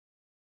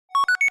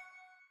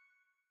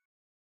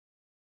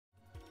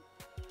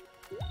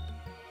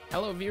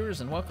Hello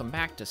viewers and welcome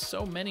back to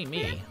So Many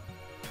Me.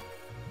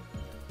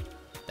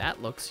 That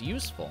looks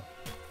useful.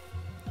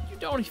 You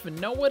don't even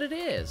know what it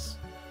is.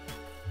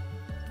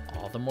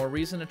 All the more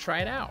reason to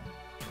try it out,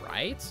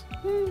 right?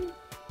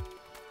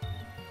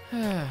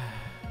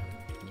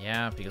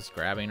 Yeah, because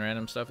grabbing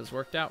random stuff has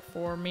worked out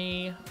for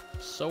me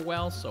so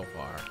well so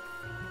far.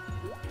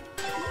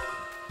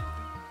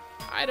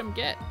 Item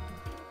get.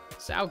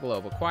 Sao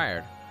globe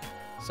acquired.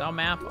 Sao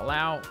map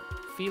allow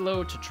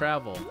Filo to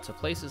travel to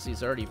places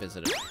he's already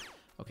visited.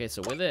 Okay,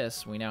 so with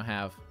this, we now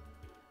have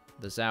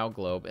the Zao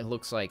globe. It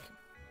looks like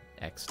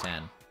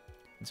X10.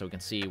 And so we can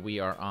see we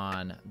are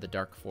on the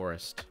Dark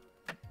Forest.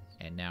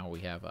 And now we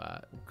have,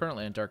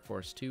 currently in Dark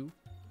Forest 2.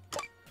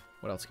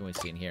 What else can we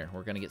see in here?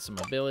 We're going to get some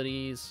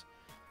abilities.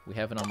 We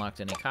haven't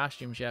unlocked any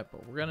costumes yet,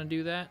 but we're going to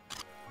do that.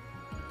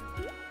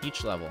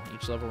 Each level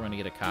we're going to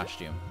get a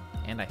costume.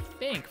 And I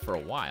think for a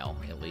while,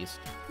 at least,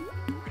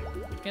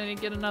 we're going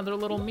to get another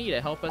little me to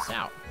help us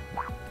out.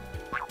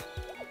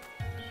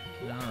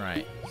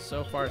 Alright,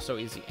 so far so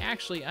easy.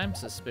 Actually, I'm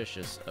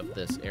suspicious of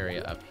this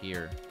area up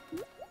here.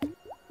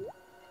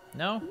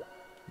 No?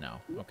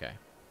 No, okay.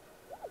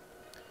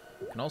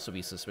 Can also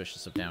be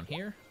suspicious of down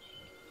here.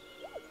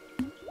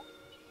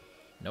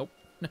 Nope.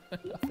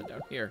 Nothing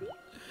down here.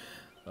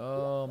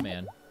 Oh,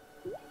 man.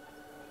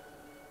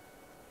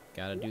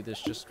 Gotta do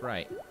this just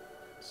right.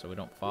 So we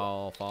don't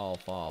fall.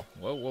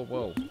 Whoa, whoa,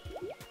 whoa.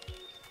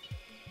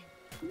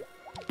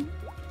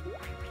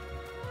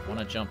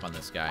 Wanna jump on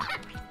this guy.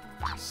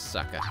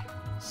 Sucker.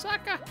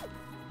 Sucker!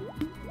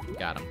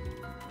 Got him.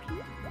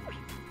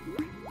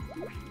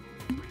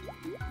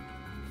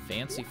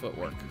 Fancy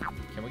footwork.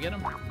 Can we get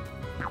him?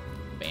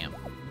 Bam.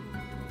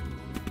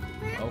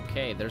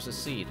 Okay, there's a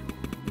seed.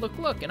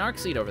 Look, an arc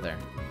seed over there.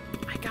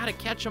 I gotta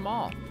catch them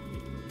all.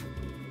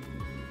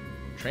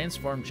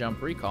 Transform,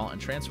 jump, recall,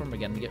 and transform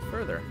again to get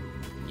further.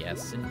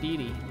 Yes,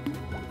 indeedy.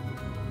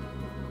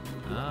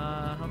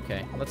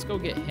 Okay. Let's go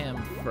get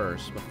him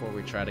first before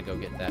we try to go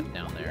get that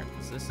down there.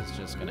 Because this is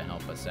just gonna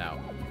help us out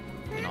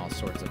in all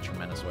sorts of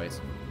tremendous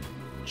ways.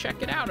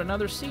 Check it out,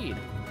 another seed.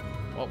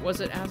 What was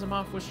it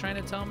Asimov was trying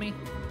to tell me?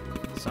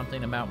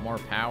 Something about more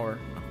power.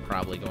 I'm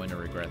probably going to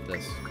regret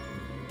this.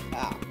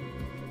 Ah.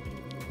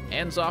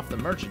 Hands off the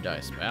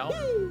merchandise, pal.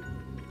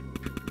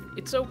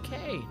 It's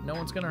okay. No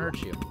one's gonna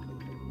hurt you.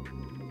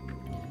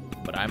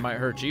 But I might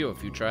hurt you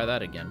if you try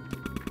that again.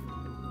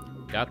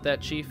 Got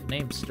that, Chief?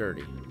 Name's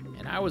Sturdy.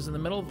 And I was in the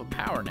middle of a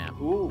power nap.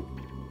 Ooh.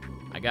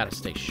 I gotta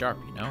stay sharp,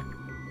 you know?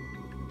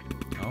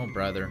 Oh,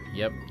 brother.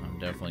 Yep, I'm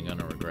definitely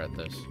gonna regret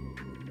this.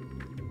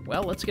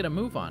 Well, let's get a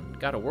move on.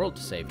 Got a world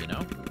to save, you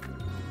know?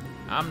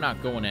 I'm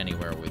not going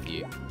anywhere with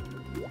you.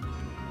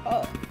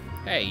 Oh.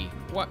 Hey,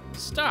 what?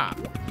 Stop.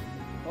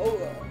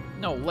 Oh.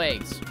 No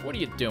legs. What are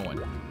you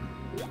doing?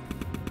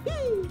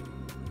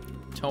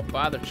 Don't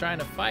bother trying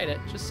to fight it.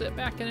 Just sit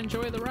back and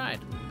enjoy the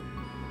ride.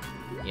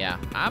 Yeah,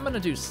 I'm going to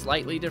do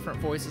slightly different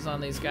voices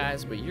on these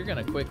guys, but you're going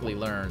to quickly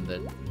learn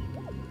that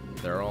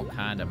they're all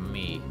kind of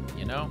me,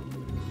 you know?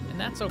 And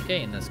that's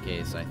okay in this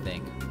case, I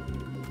think.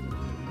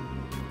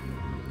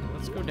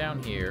 Let's go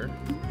down here.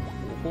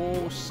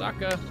 Oh,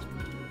 sucker.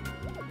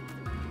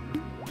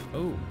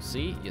 Oh,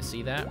 see? You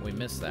see that? We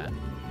missed that.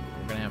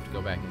 We're going to have to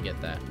go back and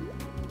get that.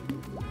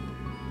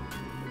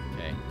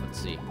 Okay, let's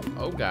see.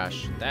 Oh,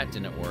 gosh. That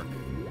didn't work.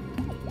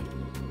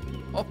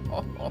 Oh,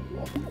 oh, oh,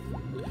 oh.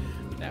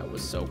 That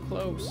was so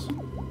close.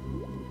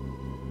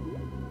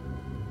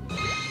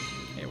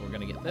 Okay, we're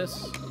gonna get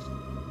this.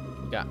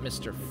 We got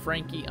Mr.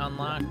 Frankie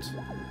unlocked.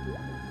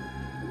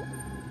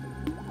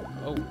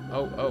 Oh,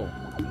 oh, oh.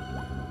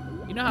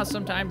 You know how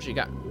sometimes you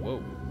got...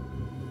 Whoa.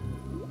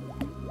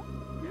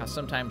 How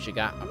sometimes you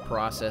got a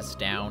process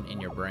down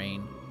in your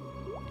brain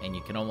and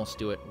you can almost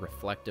do it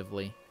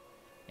reflectively,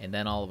 and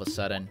then all of a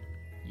sudden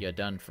you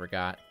done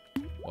forgot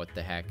what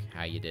the heck,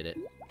 how you did it.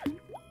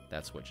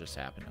 That's what just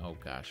happened. Oh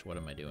gosh, what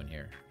am I doing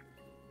here?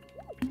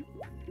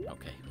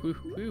 Okay. Whew,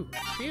 whew,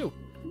 whew.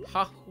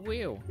 Ha,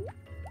 whew.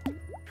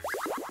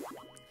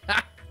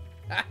 Ha!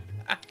 Ha!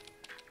 Ha!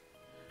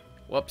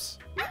 Whoops.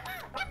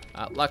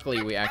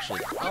 Luckily, we actually...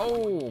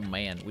 Oh,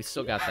 man. We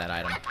still got that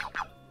item.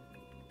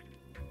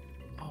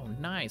 Oh,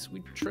 nice.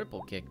 We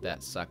triple kicked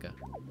that sucker.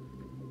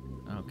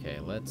 Okay,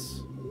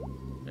 let's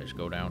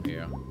go down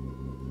here.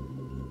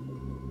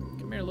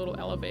 Come here, little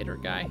elevator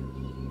guy.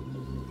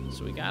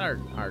 So we got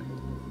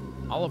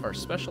all of our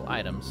special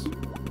items.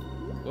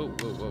 Whoa,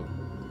 whoa, whoa.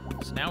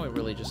 So now we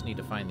really just need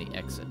to find the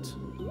exit.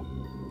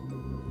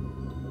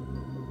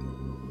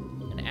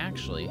 And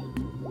actually,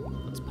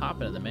 let's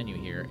pop into the menu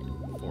here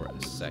for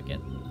a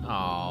second.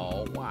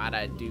 Oh, why'd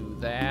I do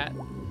that?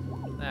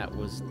 That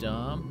was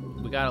dumb.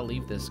 We gotta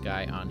leave this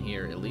guy on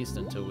here at least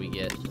until we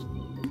get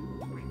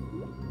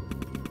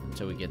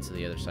to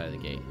the other side of the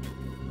gate.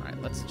 All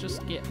right, let's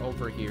just get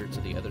over here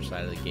to the other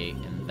side of the gate,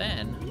 and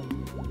then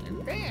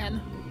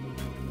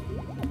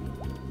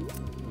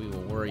we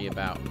will worry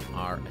about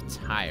our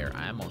attire.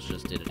 I almost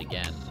just did it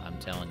again. I'm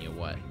telling you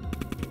what.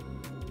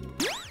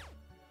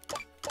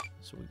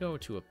 So we go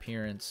to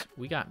appearance.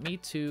 We got me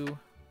too,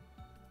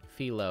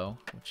 Filo,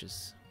 which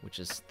is which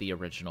is the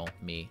original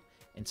me,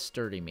 and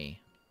sturdy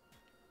me.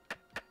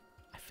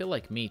 I feel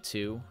like me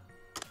too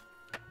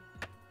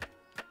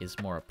is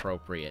more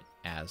appropriate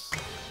as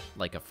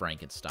like a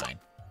Frankenstein.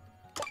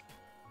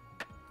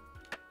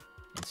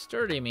 And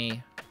sturdy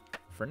me,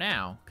 for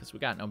now, because we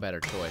got no better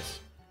choice,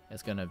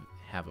 is gonna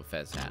have a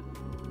fez hat.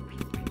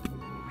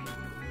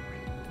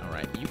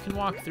 Alright, you can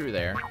walk through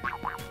there.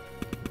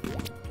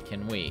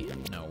 Can we?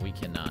 No, we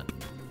cannot.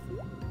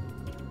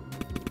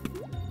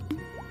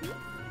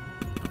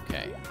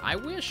 Okay. I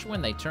wish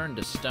when they turn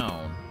to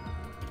stone...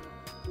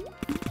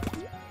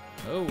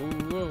 Oh,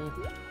 whoa.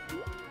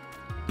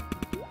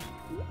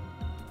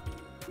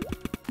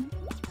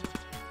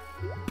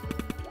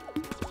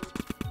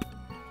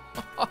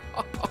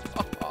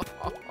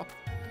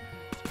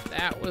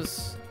 That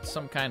was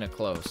some kind of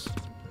close.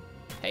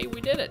 Hey,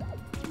 we did it.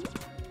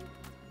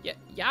 Yeah,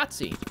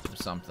 Yahtzee or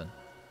something.